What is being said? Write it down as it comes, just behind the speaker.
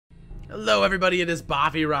Hello everybody, it is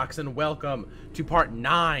Boffy Rocks and welcome to part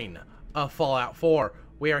 9 of Fallout 4.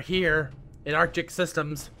 We are here in Arcjet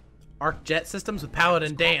Systems with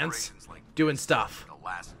Paladin Dance, doing stuff.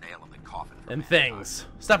 And things.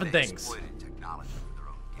 Stuff and things. Technology for their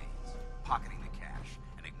own gains, pocketing the cash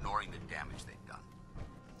and ignoring the damage they've done.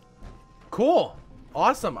 Cool.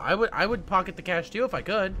 Awesome. I would pocket the cash too if I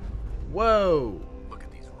could. Whoa. Look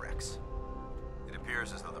at these wrecks. It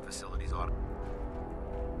appears as though the facility's auto.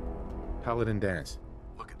 Paladin Dance.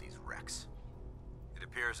 Look at these wrecks. It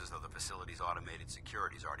appears as though the facility's automated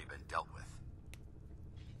security's already been dealt with.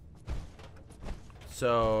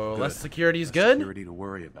 So, Good. less security is good? Security to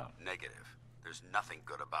worry about. Negative. There's nothing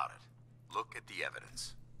good about it. Look at the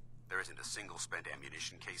evidence. There isn't a single spent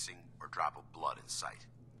ammunition casing or drop of blood in sight.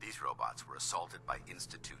 These robots were assaulted by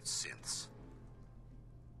Institute synths.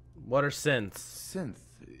 What are synths? Synth.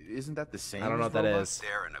 Isn't that the same? I don't know as what that robots? is.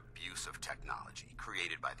 They're an abuse of technology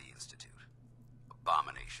created by the Institute.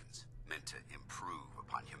 Abominations meant to improve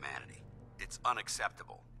upon humanity. It's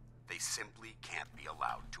unacceptable. They simply can't be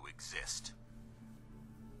allowed to exist.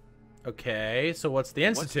 Okay, so what's the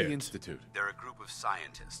Institute? What's the Institute? They're a group of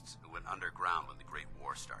scientists who went underground when the Great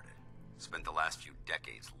War started. Spent the last few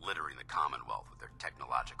decades littering the Commonwealth with their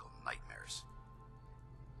technological nightmares.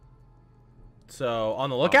 So,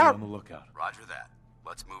 on the I'll be lookout? on the lookout. Roger that.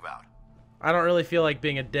 Let's move out. I don't really feel like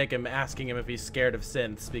being a dick and asking him if he's scared of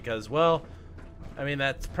synths because, well, I mean,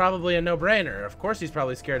 that's probably a no-brainer. Of course he's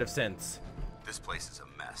probably scared of synths. This place is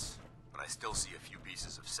a mess, but I still see a few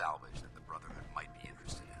pieces of salvage that the Brotherhood might be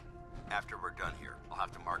interested in. After we're done here, I'll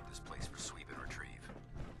have to mark this place for sweep and retrieve.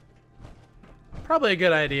 Probably a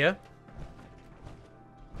good idea.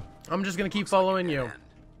 I'm just gonna keep Looks like following a you. dead end.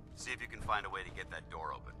 See if you can find a way to get that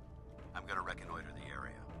door open. I'm gonna reconnoiter the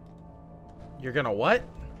area. You're gonna what?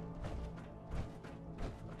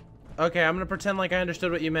 Okay, I'm gonna pretend like I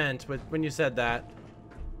understood what you meant when you said that.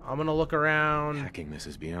 I'm gonna look around. Hacking this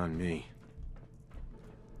is beyond me.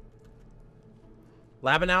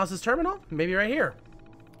 Lab analysis terminal? Maybe right here.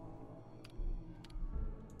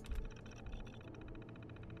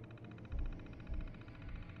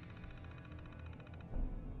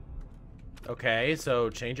 Okay, so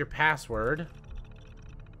change your password.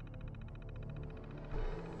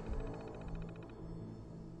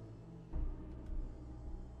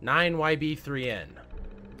 (9YB3N).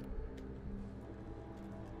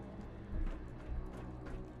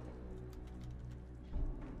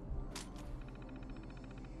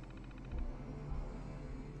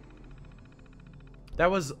 That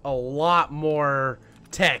was a lot more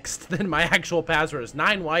text than my actual password is.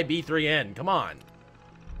 9YB3N. Come on.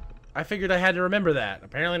 I figured I had to remember that.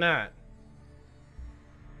 Apparently not.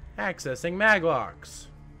 Accessing maglocks.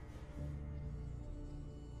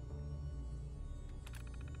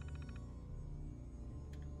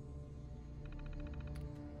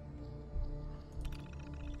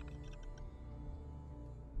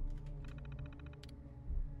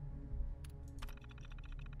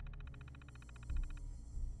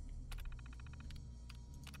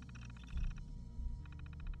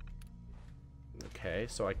 Okay,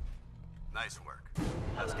 so I... Nice work.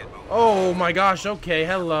 Let's get moving. Oh my gosh, okay,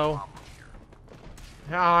 hello.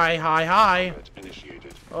 Hi.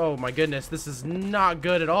 Oh my goodness, this is not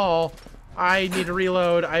good at all. I need to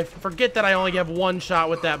reload. I forget that I only have one shot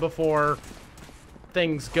with that before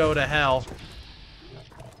things go to hell.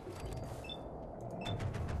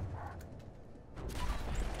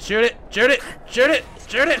 Shoot it!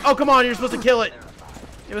 Oh, come on, you're supposed to kill it.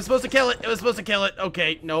 It was supposed to kill it.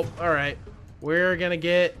 Okay, nope, alright. We're gonna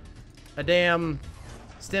get a damn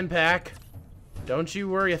stim pack. Don't you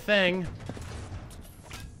worry a thing.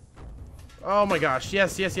 Oh my gosh,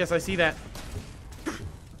 yes, I see that.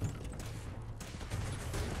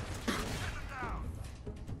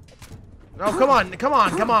 Oh, come on.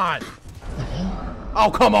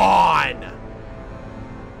 Oh, come on!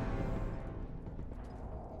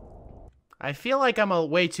 I feel like I'm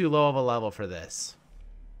way too low of a level for this.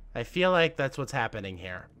 I feel like that's what's happening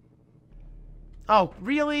here. Oh,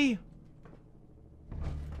 really?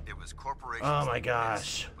 It was corporations. Oh my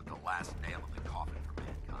gosh. With the last nail in the coffin for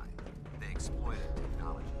mankind. They exploited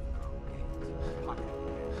technology for their own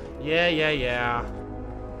gains. Yeah.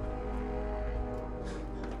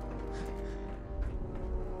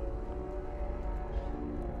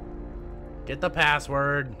 Get the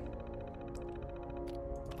password.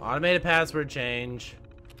 Automated password change.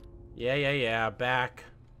 Yeah. Back.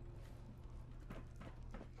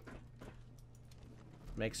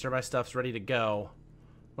 Make sure my stuff's ready to go.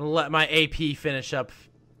 I'm gonna let my AP finish up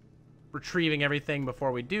retrieving everything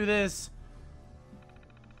before we do this.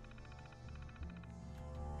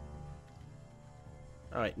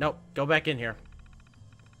 Alright, nope. Go back in here.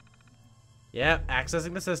 Yep,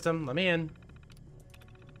 accessing the system. Let me in.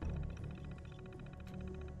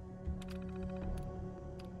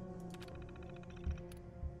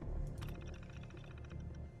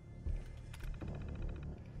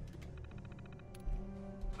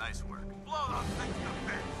 Nice work. Blow those things to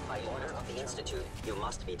bits! By order of the Institute, you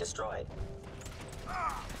must be destroyed.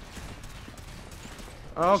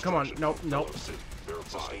 Oh, come on. Nope, nope.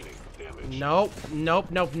 Nope,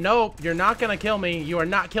 nope, nope, nope. You're not gonna kill me. You are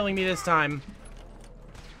not killing me this time.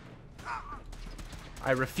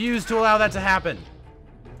 I refuse to allow that to happen.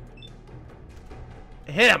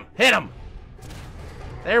 Hit him! Hit him!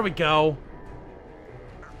 There we go.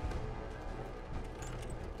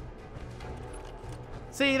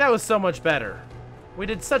 See, that was so much better. We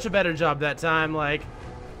did such a better job that time, like...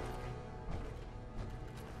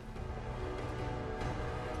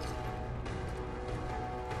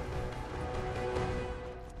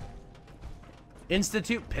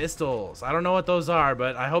 Institute pistols. I don't know what those are,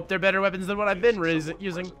 but I hope they're better weapons than what I've been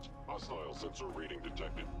using. Hostile sensor reading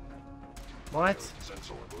detected. What?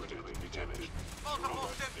 Sensor detected.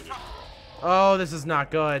 Oh, this is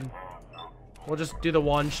not good. We'll just do the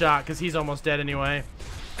one shot because he's almost dead anyway.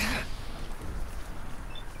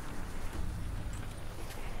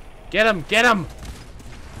 Get him! Get him!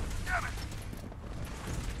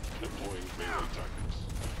 Deploying melee tactics.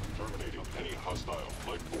 Terminating any hostile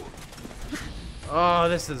life form. Oh,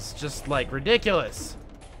 this is just like ridiculous.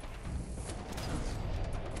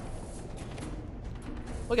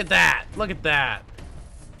 Look at that. Look at that.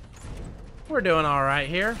 We're doing all right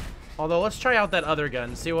here. Although, let's try out that other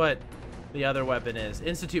gun. See what the other weapon is.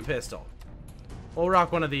 Institute pistol. We'll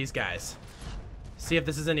rock one of these guys. See if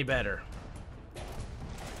this is any better.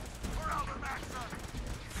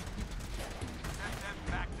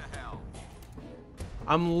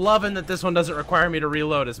 I'm loving that this one doesn't require me to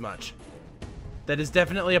reload as much. That is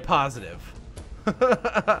definitely a positive.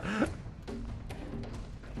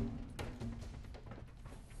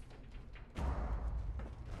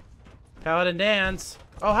 Paladin dance.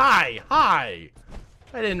 Oh, hi. Hi.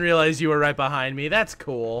 I didn't realize you were right behind me. That's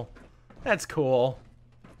cool. That's cool.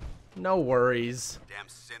 No worries. Damn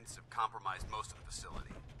synths have compromised most of the facility.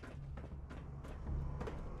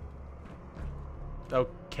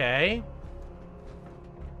 Okay.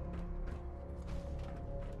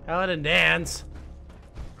 Paladin dance.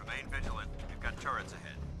 Remain vigilant. We've got turrets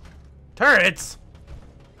ahead. Turrets?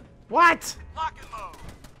 What? Lock and load!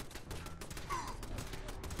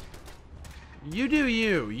 You do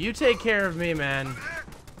you. You take care of me, man.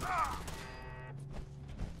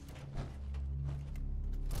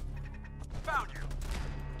 Found you!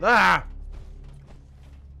 Ah!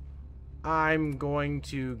 I'm going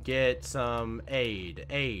to get some aid.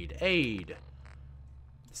 Aid.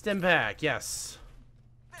 Stim pack, yes.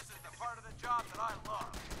 This is the part of the job that I love.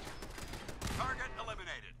 Target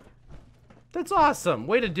eliminated. That's awesome.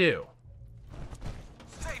 Way to do.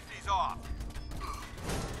 Safety's off.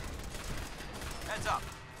 Heads up.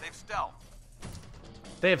 They've stealth.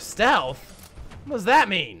 They have stealth? What does that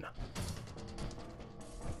mean?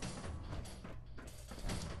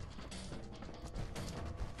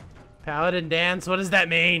 Paladin dance, what does that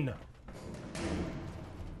mean?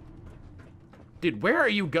 Dude, where are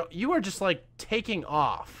you go? You are just like taking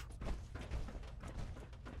off.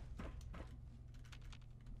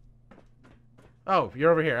 Oh,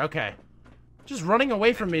 you're over here. Okay. Just running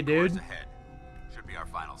away from me, dude. Ahead. Should be our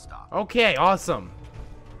final stop. Okay, awesome.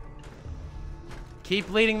 Keep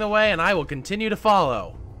leading the way and I will continue to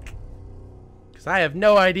follow. Because I have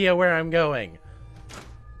no idea where I'm going.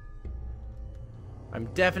 I'm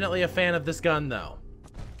definitely a fan of this gun, though.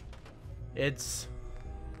 It's...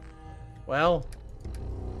 well...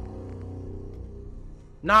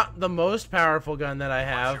 not the most powerful gun that I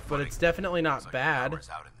have, but it's definitely not bad.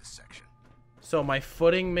 Out in this section. So my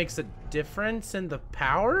footing makes a difference in the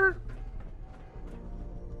power?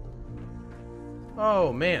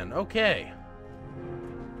 Oh, man. Okay.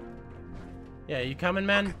 Yeah, you coming,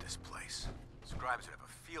 man? Look at this place. Scribes would have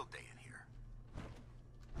a field day in here.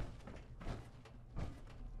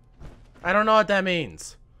 I don't know what that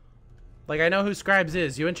means. Like, I know who Scribes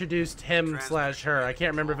is. You introduced him slash her. I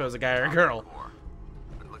can't remember if it was a guy or a girl.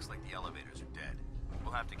 But it looks like the elevators are dead.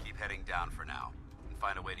 We'll have to keep heading down for now and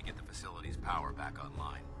find a way to get the facility's power back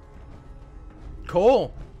online.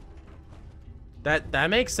 Cool. That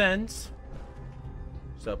makes sense.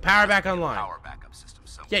 So power back online. Power backup system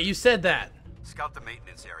somewhere. Yeah, you said that. Scout the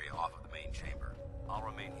maintenance area off of the main chamber. I'll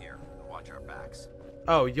remain here and watch our backs.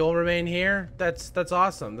 Oh, you'll remain here? That's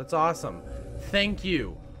awesome. That's awesome. Thank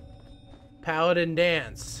you. Paladin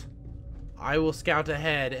dance. I will scout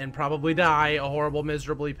ahead and probably die a horrible,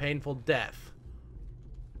 miserably painful death.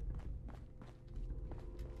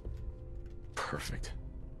 Perfect.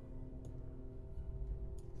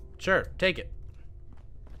 Sure, take it.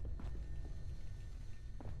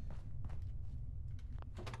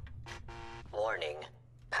 Warning.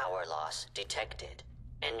 Power loss detected.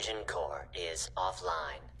 Engine core is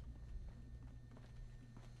offline.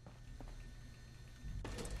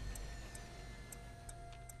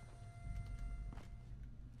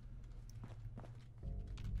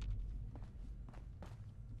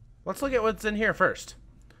 Let's look at what's in here first.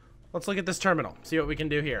 Let's look at this terminal. See what we can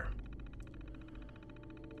do here.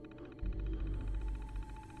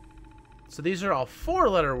 So these are all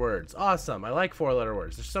 4-letter words. Awesome. I like 4-letter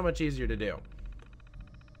words. They're so much easier to do.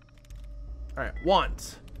 Alright,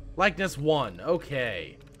 want. Likeness 1.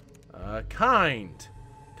 Okay. Kind.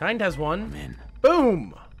 Kind has 1. I'm in.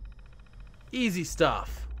 Boom! Easy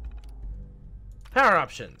stuff. Power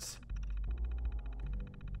options.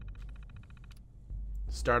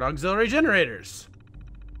 Start auxiliary generators.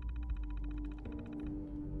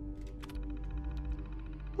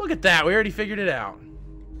 Look at that. We already figured it out.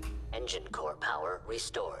 Engine core power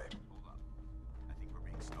restored. I think we're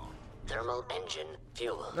being stalked. Thermal engine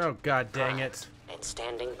fueled. Oh, god dang it. And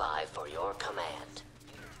standing by for your command.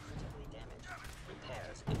 Critically damaged.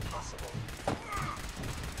 Repairs impossible.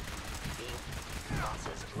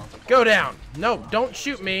 Losses multiplied. Go down. No, don't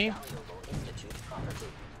shoot me. Valuable Institute property.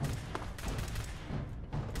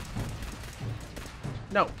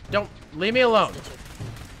 No, don't. Leave me alone.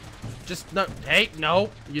 Just, no. Hey, no.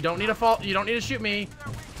 You don't need to fall. You don't need to shoot me.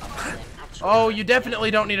 Oh, you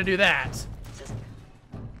definitely don't need to do that.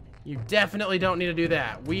 You definitely don't need to do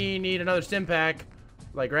that. We need another stim pack,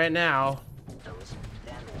 like right now. Those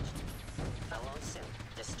damaged. Fellow sim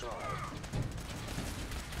destroyed.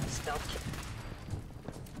 Stealth kit.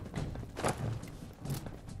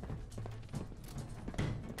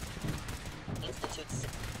 Institute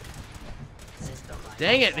system.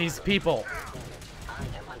 Dang it, these people. I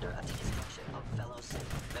am under a destruction of fellow sim.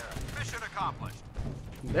 Mission accomplished.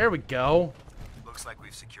 There we go. Looks like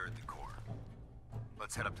we've secured the core.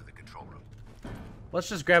 Let's head up to the control room. Let's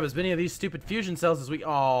just grab as many of these stupid fusion cells as we...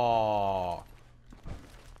 Aww.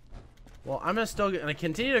 Well, I'm gonna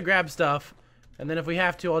continue to grab stuff, and then if we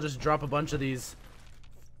have to, I'll just drop a bunch of these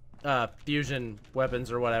fusion weapons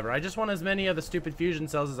or whatever. I just want as many of the stupid fusion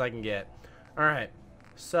cells as I can get. Alright,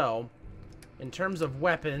 so, in terms of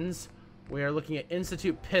weapons, we are looking at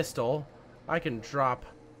Institute Pistol. I can drop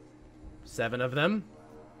 7 of them.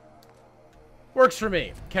 Works for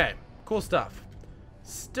me. Okay, cool stuff.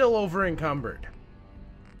 Still over encumbered.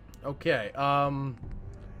 Okay, how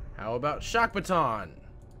about shock baton?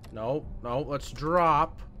 No, let's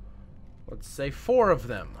drop, let's say 4 of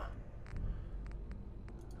them.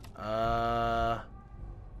 The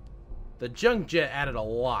junk jet added a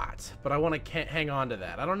lot, but I want to hang on to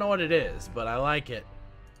that. I don't know what it is, but I like it.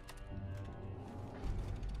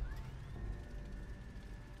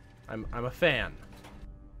 I'm a fan.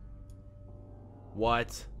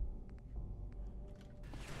 What?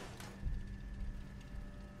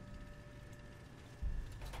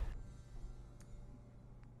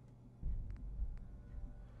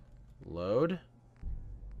 Load?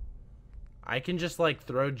 I can just like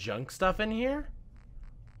throw junk stuff in here?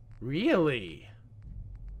 Really?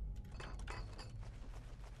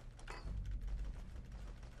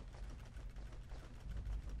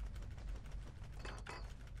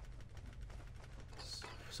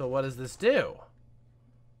 So what does this do?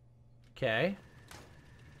 Okay.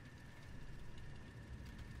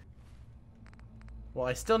 Well,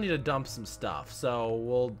 I still need to dump some stuff, so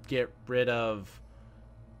we'll get rid of,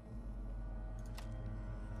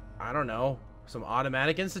 I don't know, some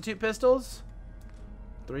automatic Institute pistols?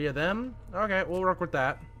 3 of them? Okay, we'll work with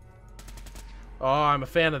that. Oh, I'm a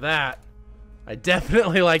fan of that. I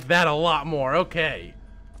definitely like that a lot more. Okay.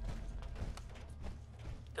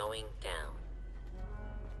 Going down.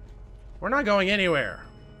 We're not going anywhere.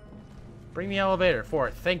 Bring the elevator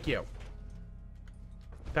forth. Thank you.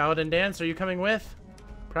 Paladin Dance, are you coming with?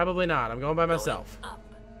 Probably not. I'm going by myself. Going up.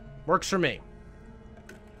 Works for me.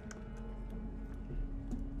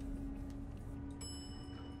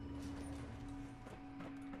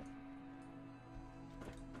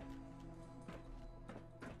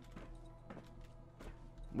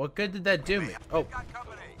 What good did that do me? Oh. Got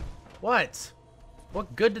company. What?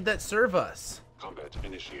 What good did that serve us? Combat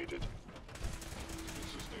initiated.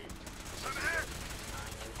 Sustained.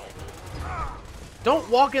 Don't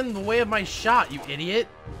walk in the way of my shot, you idiot.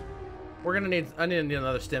 We're gonna need, I need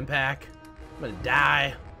another stim pack. I'm gonna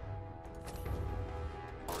die.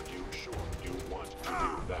 Are you sure you want to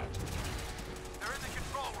do that?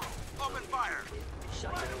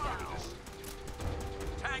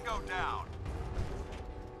 Tango down.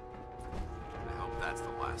 I hope that's the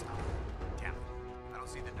last of them. Damn it. I don't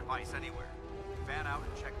see the device anywhere. Fan out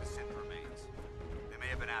and check the synth remains. They may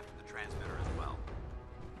have been after the transmitter as well.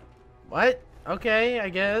 What? Okay, I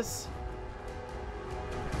guess.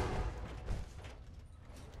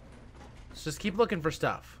 Let's just keep looking for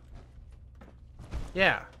stuff.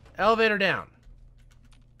 Yeah. Elevator down.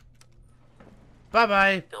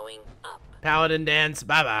 Bye-bye. Going up. Paladin dance.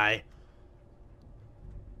 Bye-bye.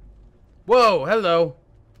 Whoa, hello.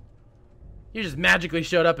 You just magically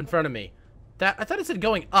showed up in front of me. That I thought it said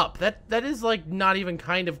going up. That is like not even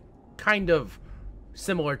kind of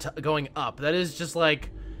similar to going up. That is just like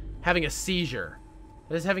having a seizure.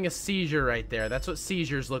 That is having a seizure right there. That's what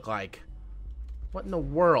seizures look like. What in the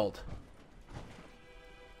world?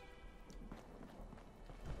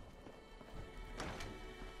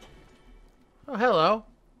 Oh, hello.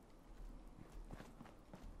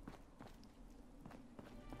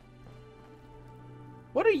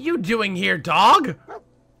 What are you doing here, dog?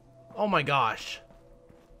 Oh my gosh.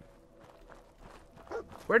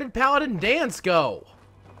 Where did Paladin Dance go?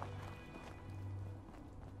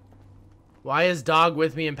 Why is dog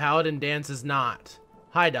with me and Paladin Dance is not?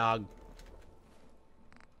 Hi, dog.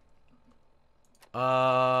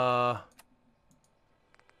 Well,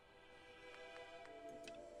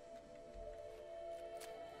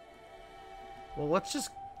 let's just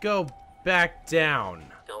go back down.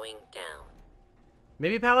 Going down.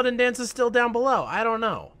 Maybe Paladin Dance is still down below. I don't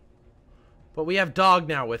know. But we have Dog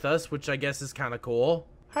now with us, which I guess is kind of cool.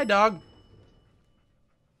 Hi, Dog.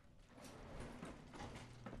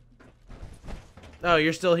 Oh,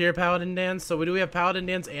 you're still here, Paladin Dance? So do we have Paladin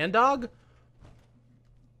Dance and Dog?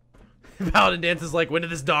 Paladin Dance is like, when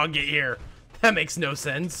did this dog get here? That makes no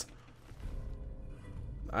sense.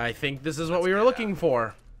 I think this is what we were looking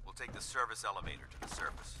for. We'll take the service elevator to the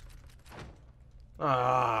surface.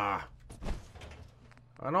 Ah.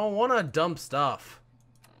 I don't want to dump stuff.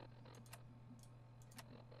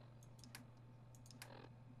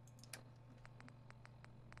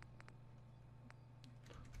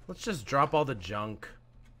 Let's just drop all the junk.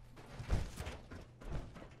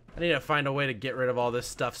 I need to find a way to get rid of all this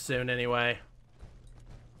stuff soon anyway.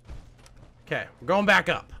 Okay, we're going back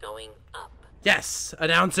up. Going up. Yes,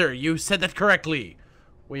 announcer, you said that correctly.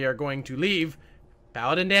 We are going to leave.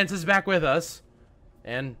 Paladin Dance is back with us.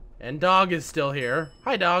 And Dog is still here.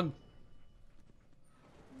 Hi, Dog.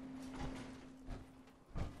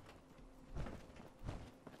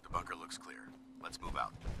 The bunker looks clear. Let's move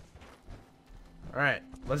out. Alright,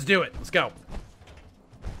 let's do it. Let's go.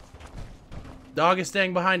 Dog is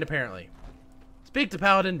staying behind, apparently. Speak to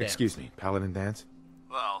Paladin Dance. Excuse me, Paladin Dance?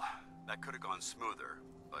 Well, that could have gone smoother,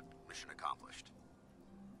 but mission accomplished.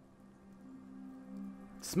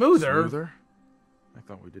 Smoother? Smoother? I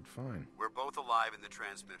thought we did fine. We're both alive and the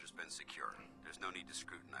transmitter's been secured. There's no need to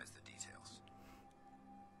scrutinize the details.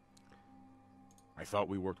 I thought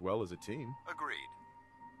we worked well as a team. Agreed.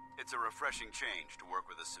 It's a refreshing change to work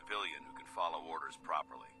with a civilian who can follow orders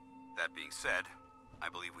properly. That being said, I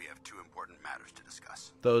believe we have two important matters to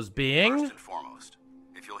discuss. Those being? First and foremost,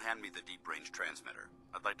 if you'll hand me the deep-range transmitter,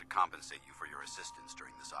 I'd like to compensate you for your assistance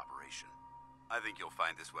during this operation. I think you'll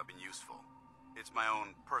find this weapon useful. It's my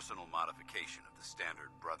own personal modification of the standard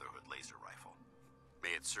Brotherhood laser rifle. May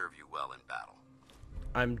it serve you well in battle.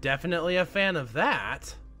 I'm definitely a fan of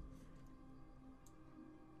that.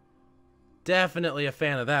 Definitely a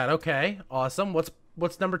fan of that. Okay, awesome.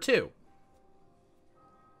 What's number two?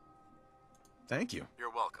 Thank you. You're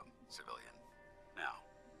welcome, civilian. Now,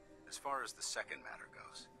 as far as the second matter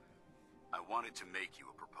goes, I wanted to make you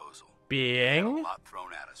a proposal. We had a Being? lot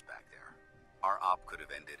thrown at us back there. Our op could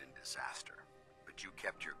have ended in disaster, but you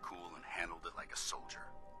kept your cool and handled it like a soldier.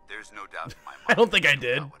 There's no doubt in my mind. I don't think I you've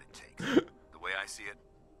did. got what it takes. The way I see it,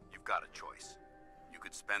 you've got a choice. You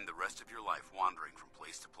could spend the rest of your life wandering from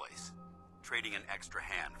place to place, trading an extra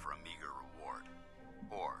hand for a meager reward.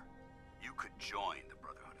 Or you could join the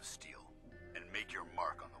Brotherhood of Steel and make your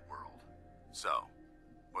mark on the world. So,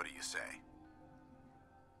 what do you say?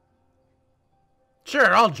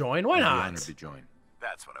 Sure, I'll join. Why I'd be not? honored to join.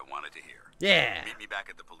 That's what I wanted to hear. Yeah. Meet me back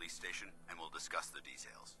at the police station and we'll discuss the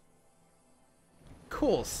details.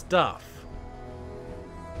 Cool stuff.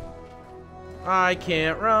 I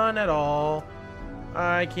can't run at all.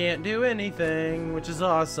 I can't do anything, which is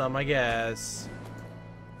awesome, I guess.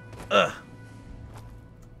 Ugh.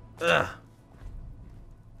 Ugh.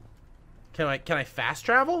 Can I fast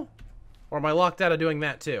travel? Or am I locked out of doing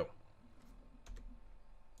that too?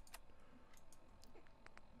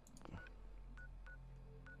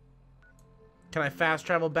 Can I fast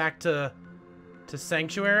travel back to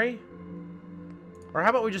Sanctuary? Or how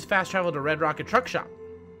about we just fast travel to Red Rocket Truck Shop?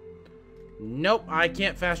 Nope, I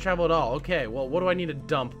can't fast travel at all. Okay, well, what do I need to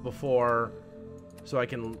dump before... so I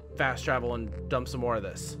can fast travel and dump some more of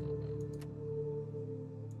this?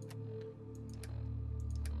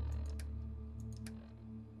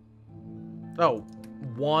 Oh,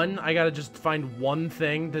 one? I gotta just find one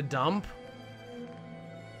thing to dump?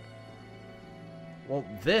 Well,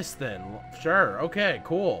 this then. Sure, okay,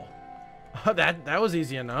 cool. That was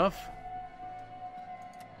easy enough.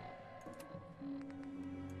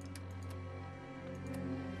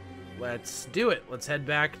 Let's do it. Let's head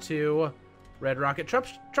back to Red Rocket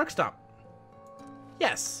Truck Stop.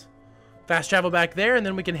 Yes. Fast travel back there, and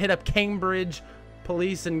then we can hit up Cambridge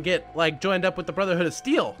Police and get, like, joined up with the Brotherhood of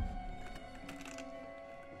Steel.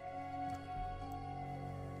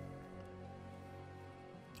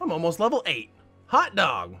 I'm almost level 8. Hot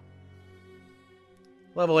dog.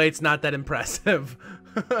 Level 8's not that impressive.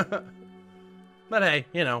 But hey,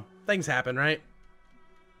 you know, things happen, right?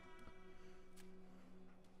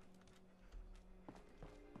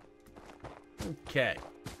 Okay.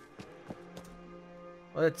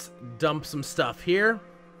 Let's dump some stuff here.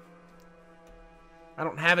 I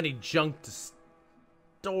don't have any junk to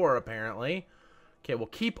store, apparently. Okay, we'll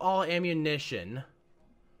keep all ammunition.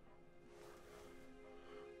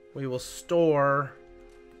 We will store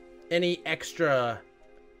any extra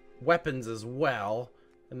weapons as well.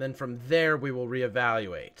 And then from there, we will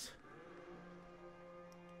reevaluate.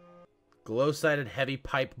 Glow-sighted heavy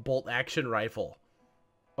pipe bolt action rifle.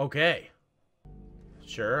 Okay.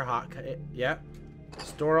 Sure, yeah.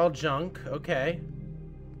 Store all junk. Okay.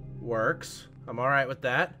 Works. I'm alright with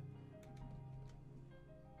that.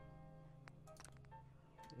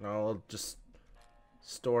 I'll just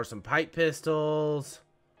store some pipe pistols.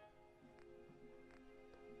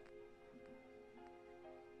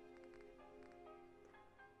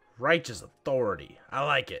 Righteous authority. I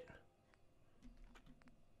like it.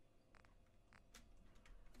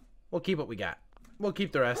 We'll keep what we got. We'll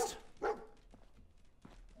keep the rest.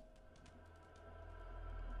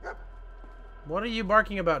 What are you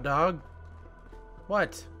barking about, dog?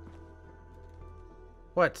 What?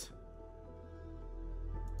 What?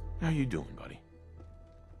 How you doing, buddy?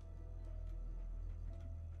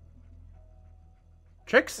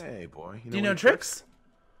 Tricks? Hey, boy. Do you know Tricks?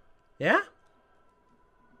 Yeah?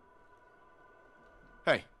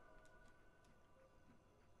 Hey.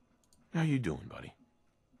 How you doing, buddy?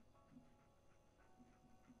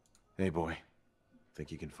 Hey, boy.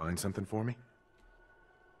 Think you can find something for me?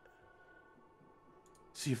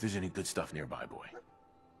 See if there's any good stuff nearby, boy.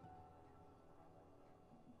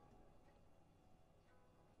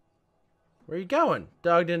 Where you going?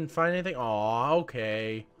 Dog didn't find anything? Aw,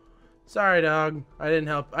 okay. Sorry, dog. I didn't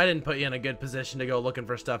help. I didn't put you in a good position to go looking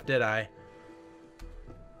for stuff, did I?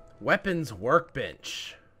 Weapons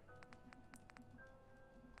workbench.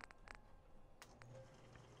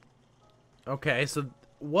 Okay, so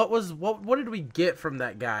what did we get from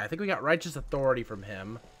that guy? I think we got righteous authority from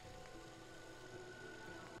him.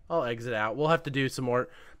 I'll exit out. We'll have to do some more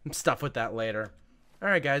stuff with that later.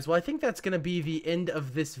 Alright guys, well I think that's going to be the end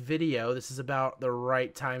of this video. This is about the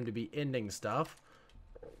right time to be ending stuff.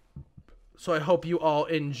 So I hope you all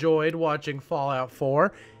enjoyed watching Fallout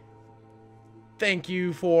 4. Thank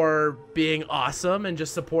you for being awesome and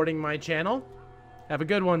just supporting my channel. Have a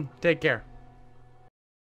good one. Take care.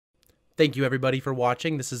 Thank you everybody for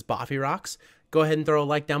watching. This is BoffyRocks. Go ahead and throw a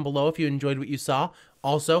like down below if you enjoyed what you saw.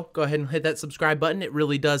 Also, go ahead and hit that subscribe button. It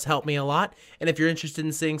really does help me a lot. And if you're interested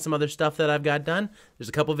in seeing some other stuff that I've got done, there's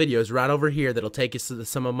a couple videos right over here that'll take you to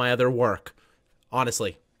some of my other work.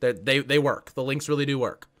 Honestly, they work. The links really do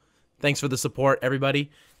work. Thanks for the support, everybody.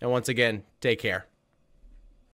 And once again, take care.